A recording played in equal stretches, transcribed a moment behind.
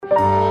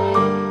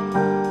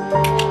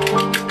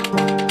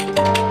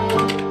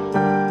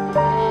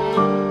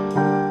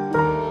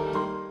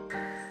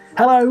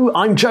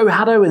Hello, I'm Joe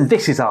Haddo, and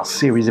this is our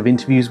series of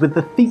interviews with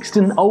the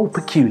Theakston Old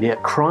Peculier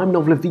Crime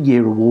Novel of the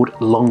Year Award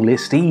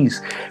longlistees,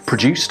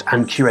 produced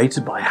and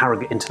curated by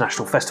Harrogate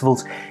International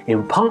Festivals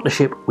in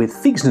partnership with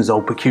Theakston's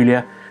Old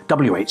Peculier,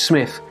 W.H.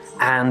 Smith,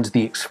 and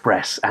The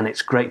Express, and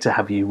it's great to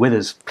have you with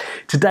us.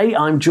 Today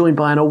I'm joined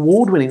by an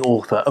award-winning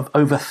author of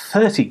over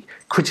 30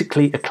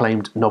 critically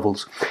acclaimed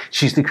novels.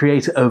 She's the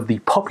creator of the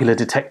popular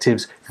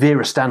detectives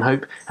Vera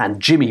Stanhope and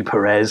Jimmy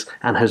Perez,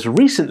 and has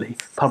recently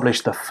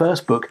published the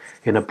first book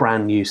in a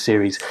brand new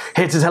series.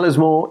 Here to tell us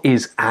more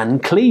is Anne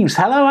Cleeves.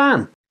 Hello,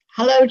 Anne.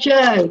 Hello,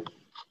 Joe.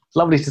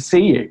 Lovely to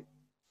see you.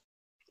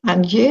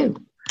 And you.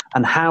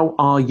 And how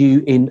are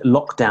you in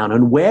lockdown,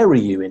 and where are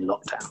you in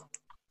lockdown?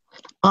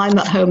 I'm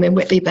at home in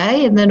Whitley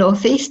Bay in the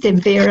northeast in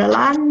Vera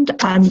Land,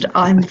 and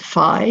I'm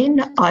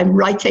fine. I'm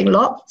writing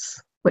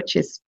lots, which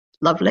is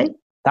lovely.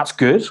 That's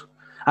good.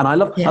 And I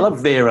love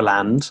Vera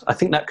Land. I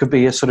think that could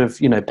be a sort of,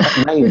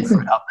 pet name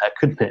for it up there,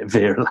 couldn't it,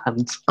 Vera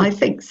Land? I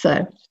think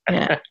so,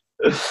 yeah.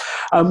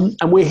 And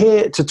we're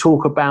here to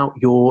talk about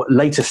your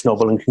latest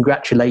novel, and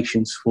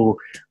congratulations for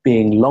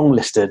being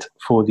longlisted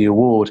for the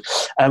award.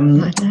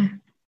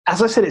 As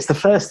I said, it's the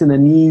first in a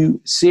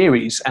new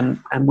series, and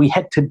we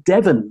head to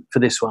Devon for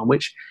this one,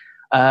 which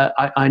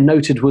I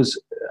noted was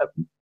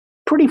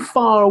pretty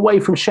far away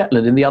from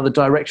Shetland in the other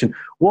direction.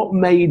 What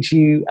made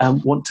you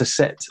want to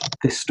set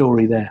this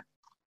story there?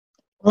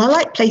 Well, I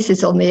like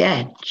places on the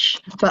edge,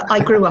 but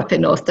I grew up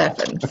in North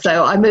Devon.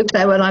 So I moved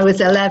there when I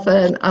was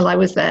 11, and I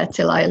was there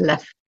till I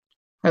left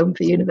home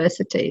for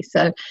university.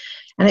 And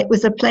it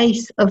was a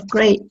place of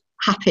great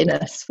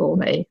happiness for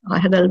me. I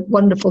had a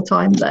wonderful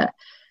time there.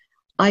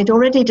 I'd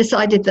already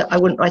decided that I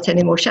wouldn't write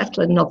any more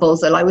Shetland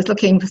novels, and I was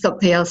looking for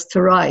something else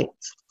to write.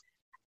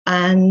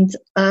 And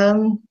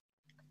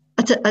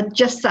at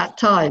just that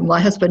time, my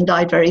husband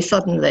died very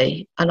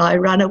suddenly, and I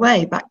ran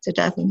away back to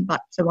Devon,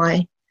 back to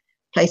my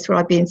place where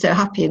I'd been so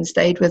happy, and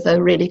stayed with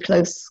a really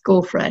close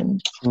school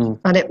friend.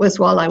 And it was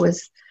while I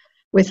was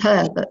with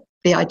her that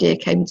the idea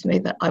came to me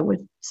that I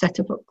would set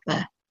a book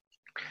there.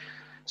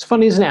 It's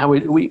funny, isn't it, how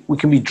we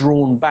can be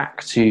drawn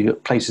back to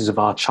places of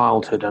our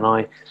childhood, and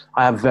I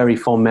have very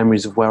fond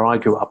memories of where I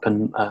grew up,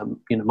 and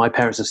my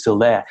parents are still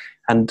there,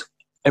 and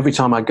every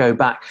time I go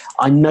back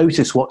I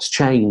notice what's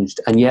changed,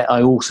 and yet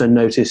I also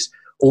notice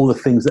all the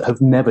things that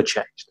have never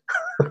changed.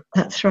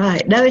 That's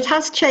right. No, it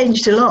has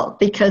changed a lot,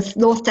 because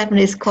North Devon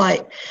is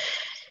quite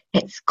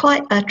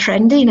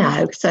trendy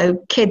now,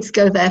 so kids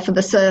go there for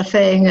the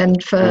surfing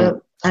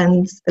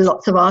and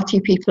lots of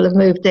arty people have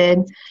moved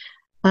in.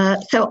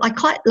 So I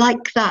quite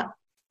like that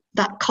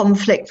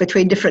conflict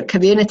between different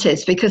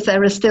communities, because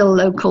there are still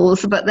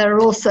locals, but there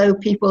are also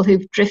people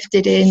who've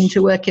drifted in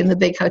to work in the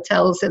big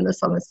hotels in the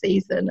summer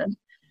season and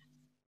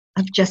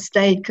have just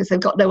stayed because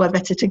they've got nowhere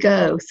better to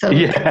go. So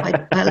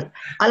yeah.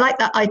 I like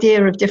that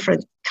idea of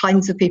different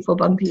kinds of people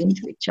bumping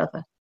into each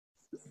other.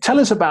 Tell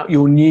us about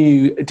your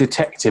new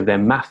detective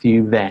then,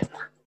 Matthew Venn.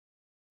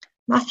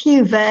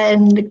 Matthew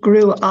Venn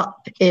grew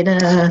up in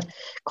a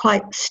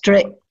quite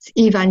strict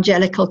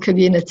evangelical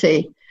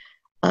community,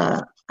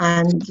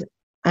 and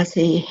as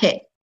he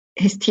hit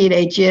his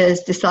teenage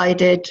years,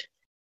 decided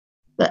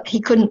that he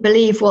couldn't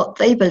believe what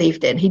they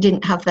believed in. He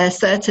didn't have their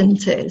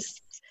certainties,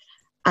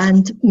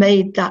 and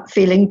made that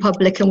feeling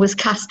public, and was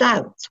cast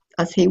out,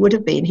 as he would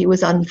have been. He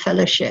was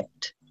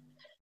unfellowshipped.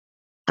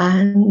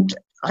 And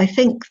I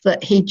think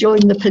that he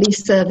joined the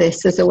police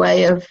service as a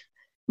way of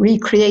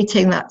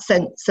recreating that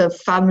sense of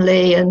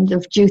family and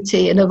of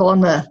duty and of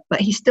honour, but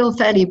he's still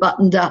fairly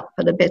buttoned up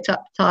and a bit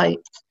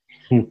uptight.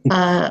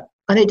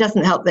 And it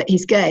doesn't help that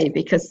he's gay,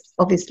 because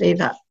obviously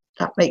that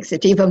makes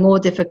it even more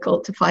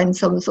difficult to find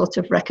some sort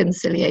of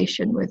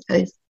reconciliation with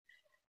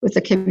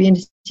the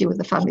community, with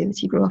the family that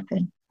he grew up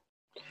in.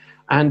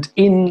 And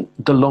in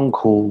The Long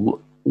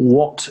Haul,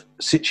 what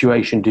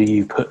situation do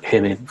you put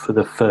him in for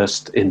the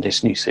first in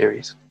this new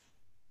series?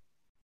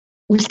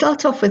 We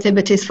start off with him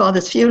at his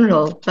father's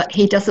funeral, but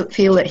he doesn't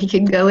feel that he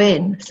can go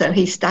in. So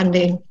he's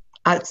standing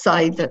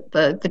outside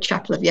the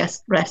chapel of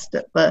rest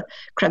at the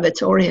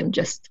crematorium,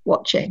 just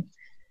watching.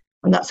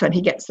 And that's when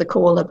he gets the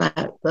call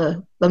about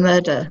the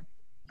murder,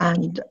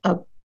 and a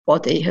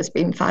body has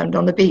been found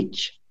on the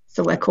beach.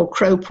 So we're called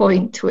Crow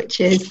Point, which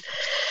is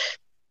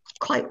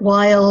quite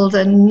wild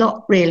and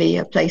not really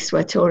a place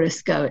where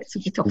tourists go. It's a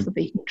bit off the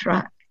beaten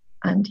track.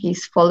 And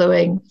he's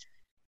following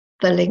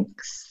the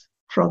links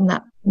from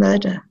that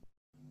murder.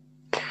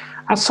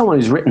 As someone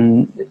who's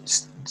written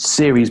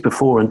series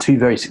before, and two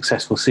very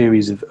successful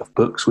series of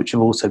books, which have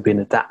also been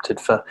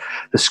adapted for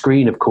the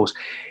screen, of course,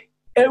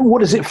 what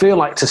does it feel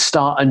like to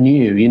start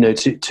anew,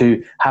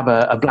 to have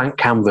a blank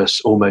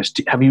canvas almost?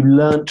 Have you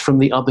learnt from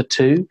the other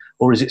two,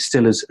 or is it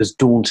still as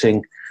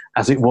daunting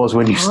as it was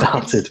when you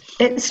started?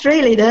 It's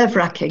really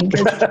nerve-wracking,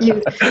 because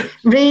you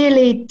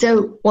really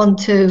don't want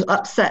to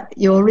upset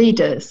your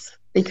readers,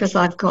 because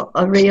I've got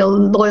a real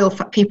loyal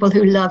people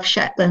who love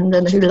Shetland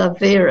and who love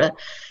Vera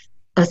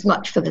as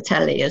much for the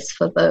telly as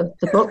for the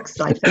books,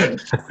 I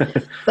think.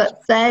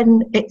 But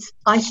then it's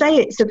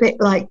a bit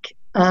like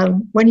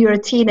when you're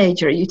a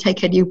teenager, you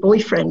take a new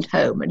boyfriend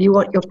home and you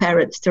want your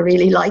parents to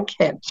really like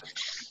him.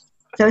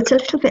 So it's a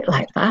little bit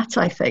like that,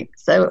 I think.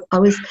 So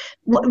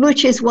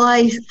which is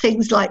why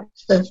things like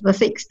the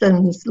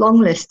Theakston's long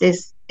list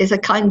is a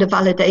kind of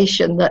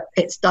validation that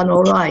it's done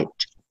all right.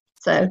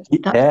 So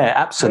yeah,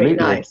 absolutely.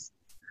 Very nice.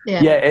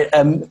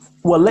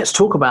 Well, let's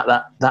talk about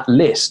that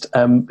list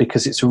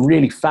because it's a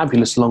really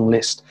fabulous long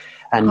list,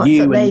 and it's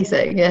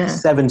amazing.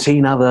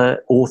 17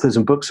 other authors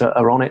and books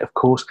are on it, of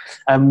course.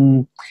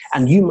 And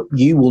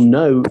you will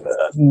know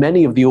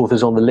many of the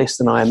authors on the list,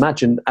 and I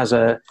imagine as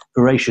a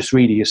voracious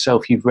reader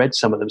yourself, you've read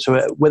some of them.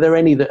 So, were there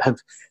any that have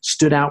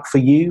stood out for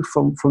you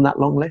from that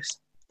long list?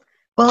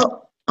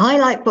 Well, I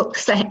like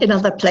books set in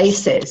other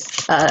places.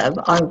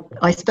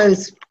 I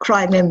suppose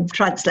crime in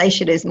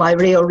translation is my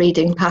real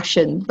reading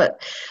passion,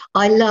 but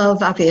I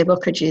love Avia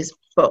Mukherjee's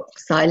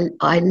books.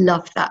 I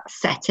love that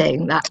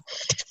setting, that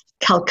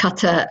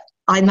Calcutta.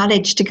 I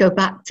managed to go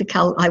back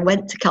to I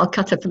went to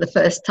Calcutta for the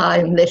first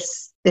time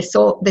this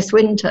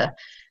winter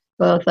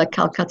for the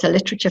Calcutta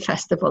Literature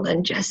Festival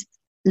and just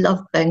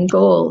loved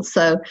Bengal.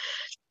 So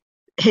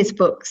his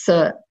books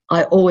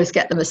I always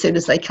get them as soon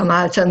as they come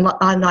out. And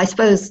I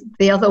suppose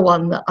the other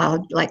one that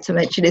I'd like to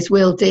mention is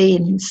Will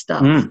Dean's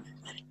stuff.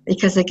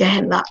 Because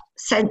again, that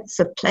sense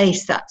of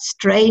place, that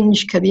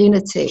strange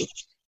community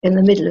in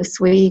the middle of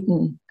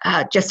Sweden,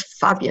 just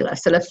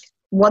fabulous, and a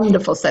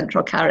wonderful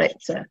central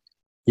character.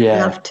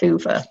 Yeah. Love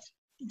Tuva.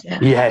 Yeah.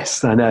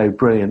 Yes, I know,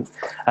 brilliant.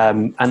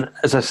 And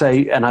as I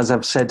say, and as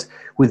I've said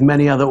with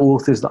many other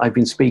authors that I've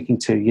been speaking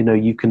to,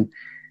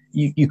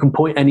 you can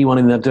point anyone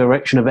in the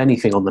direction of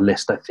anything on the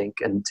list, I think,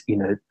 and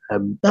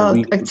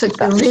it's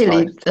a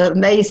really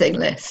amazing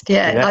list.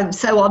 Yeah, I'm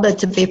so honoured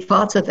to be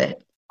part of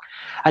it.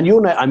 And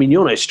you're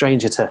no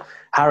stranger to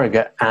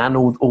Harrogate, Anne,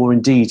 or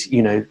indeed,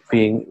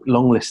 being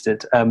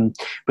longlisted.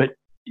 But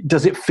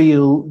does it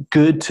feel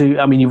good to?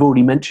 I mean, you've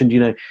already mentioned,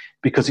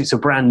 because it's a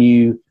brand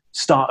new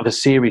start of a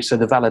series, so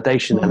the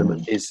validation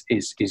element is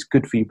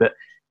good for you. But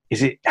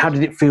how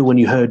did it feel when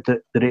you heard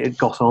that it had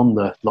got on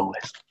the long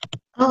list?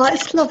 Oh,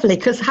 it's lovely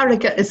because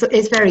Harrogate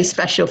is very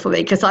special for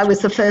me because I was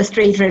the first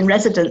reader in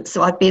residence,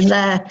 so I've been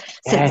there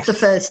since the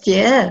first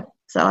year.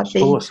 So I've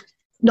been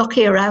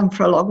knocking around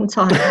for a long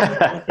time.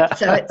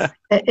 So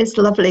it's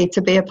lovely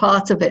to be a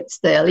part of it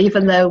still,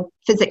 even though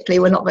physically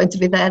we're not going to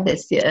be there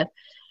this year.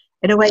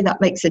 In a way, that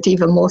makes it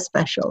even more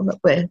special that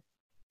we're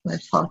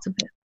part of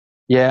it.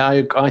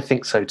 Yeah, I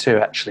think so too.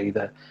 Actually,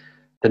 the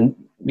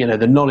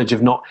knowledge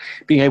of not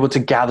being able to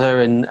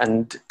gather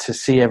and to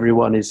see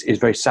everyone is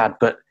very sad,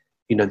 but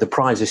the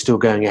prize is still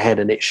going ahead,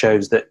 and it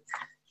shows that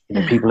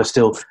people are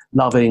still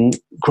loving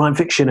crime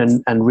fiction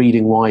and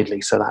reading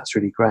widely. So that's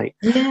really great.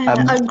 Yeah,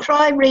 and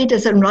crime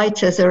readers and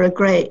writers we're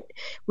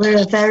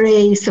a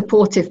very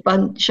supportive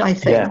bunch, I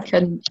think. Yeah.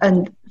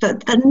 And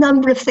the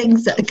number of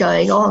things that are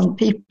going on,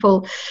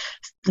 people,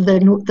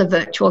 the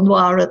virtual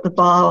noir at the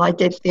bar I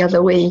did the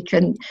other week,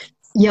 and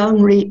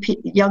young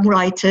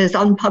writers,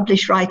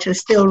 unpublished writers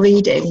still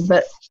reading,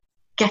 but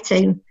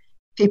getting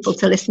people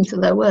to listen to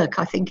their work,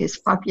 I think is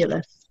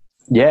fabulous.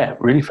 Yeah,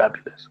 really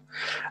fabulous.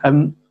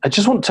 I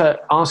just want to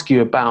ask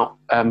you about,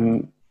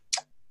 the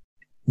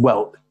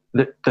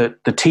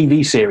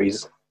TV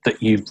series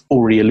that you've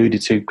already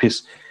alluded to,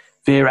 because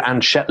Vera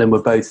and Shetland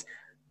were both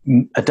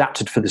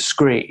adapted for the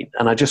screen.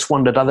 And I just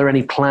wondered, are there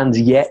any plans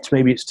yet,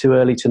 maybe it's too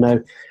early to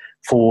know,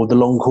 for The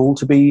Long Haul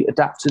to be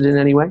adapted in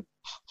any way?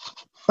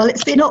 Well,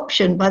 it's been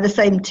optioned by the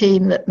same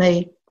team that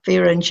made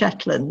Vera and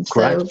Shetland.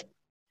 So,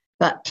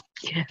 but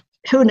yeah.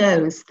 Who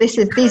knows? These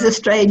are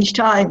strange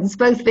times.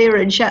 Both Vera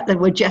and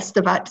Shetland were just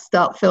about to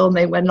start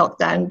filming when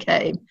lockdown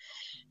came.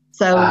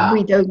 So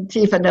we don't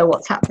even know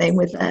what's happening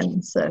with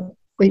them. So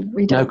we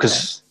don't know.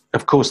 Because,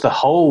 of course, the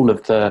whole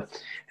of the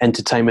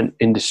entertainment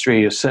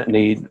industry, or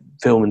certainly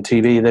film and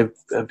TV,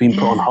 they've been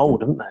put on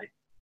hold, haven't they?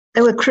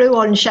 There were crew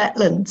on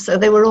Shetland, so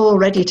they were all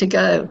ready to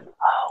go.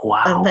 Oh,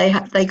 wow.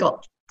 And they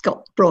got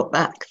brought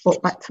back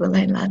to the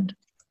mainland.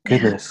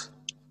 Goodness.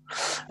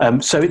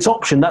 So it's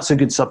option. That's a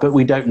good stuff, but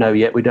we don't know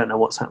yet. We don't know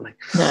what's happening.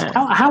 No.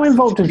 How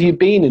involved have you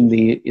been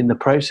in the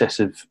process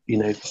of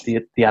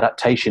the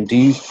adaptation? Do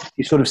you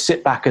sort of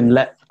sit back and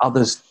let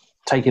others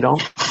take it on?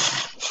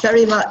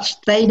 Very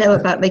much. They know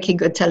about making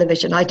good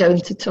television. I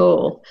don't at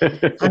all.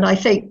 And I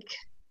think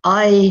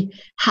I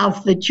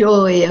have the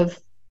joy of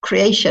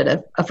creation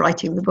of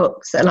writing the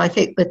books, and I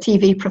think the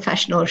TV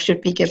professionals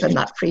should be given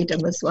that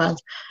freedom as well.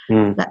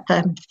 Let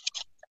them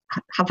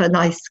have a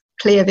nice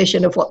clear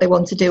vision of what they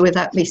want to do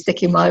without me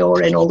sticking my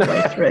oar in all the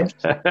way through.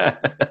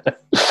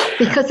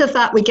 Because of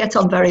that, we get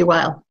on very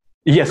well.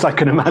 Yes, I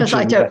can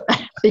imagine.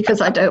 Because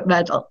I don't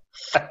meddle.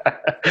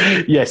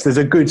 Yes, there's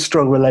a good,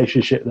 strong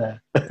relationship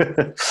there.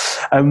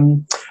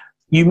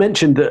 You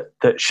mentioned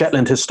that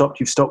Shetland has stopped.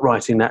 You've stopped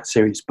writing that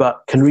series,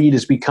 but can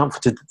readers be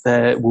comforted that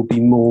there will be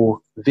more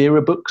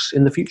Vera books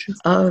in the future?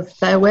 Oh,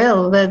 there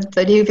will.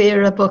 The new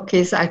Vera book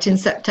is out in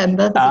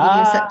September, the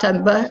beginning of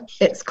September.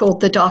 It's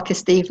called The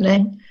Darkest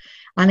Evening.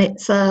 And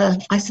it's,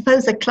 I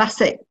suppose, a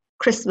classic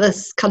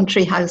Christmas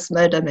country house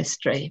murder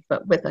mystery,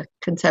 but with a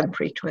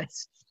contemporary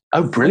twist.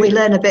 Oh, brilliant. We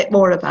learn a bit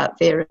more about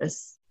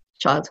Vera's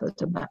childhood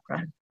and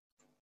background.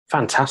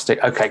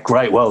 Fantastic. Okay,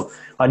 great. Well,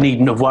 I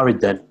needn't have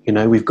worried then. You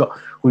know, we've got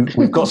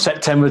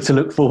September to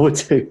look forward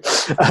to.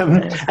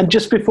 And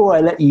just before I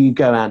let you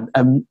go,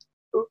 Anne,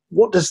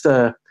 what does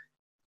the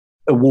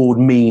award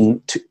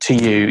mean to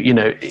you? You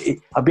know,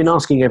 I've been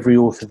asking every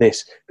author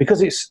this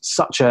because it's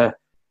such a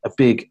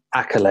big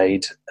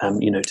accolade.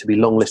 You know, to be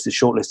longlisted,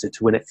 shortlisted,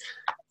 to win it.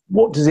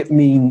 What does it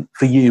mean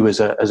for you as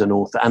an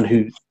author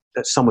and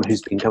as someone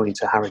who's been going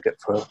to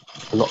Harrogate for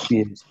a lot of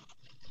years?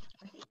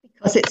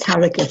 Because it's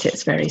Harrogate,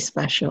 it's very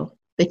special.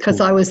 Because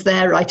I was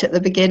there right at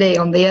the beginning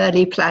on the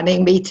early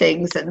planning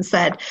meetings and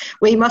said,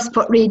 we must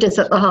put readers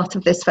at the heart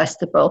of this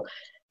festival.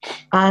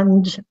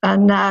 And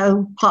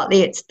now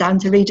partly it's down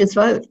to readers'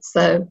 votes.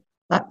 So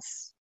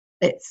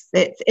it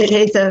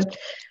is a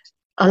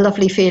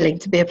lovely feeling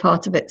to be a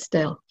part of it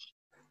still.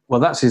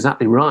 Well, that's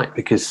exactly right,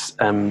 because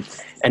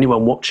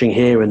anyone watching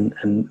here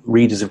and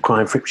readers of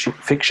crime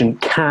fiction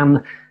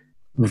can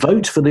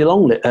vote for the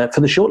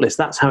shortlist.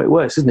 That's how it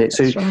works, isn't it?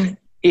 That's right.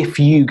 If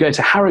you go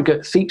to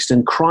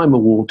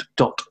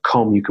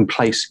HarrogateTheakstonCrimeAward.com, you can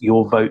place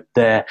your vote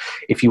there.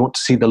 If you want to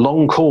see the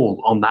long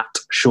call on that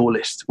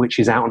shortlist, which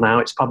is out now,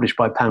 it's published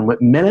by Pan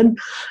Macmillan.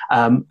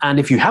 And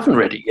if you haven't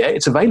read it yet,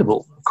 it's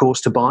available, of course,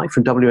 to buy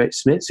from WH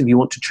Smith's if you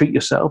want to treat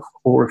yourself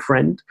or a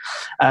friend.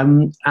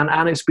 And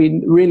it's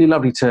been really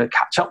lovely to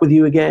catch up with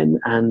you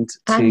again and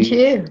to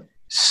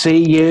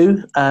see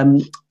you.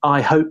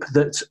 I hope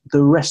that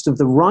the rest of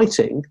the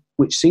writing,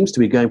 which seems to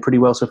be going pretty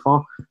well so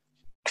far,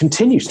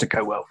 continues to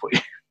go well for you.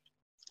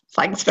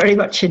 Thanks very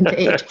much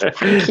indeed.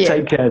 Thank you.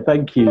 Take care.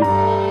 Thank you.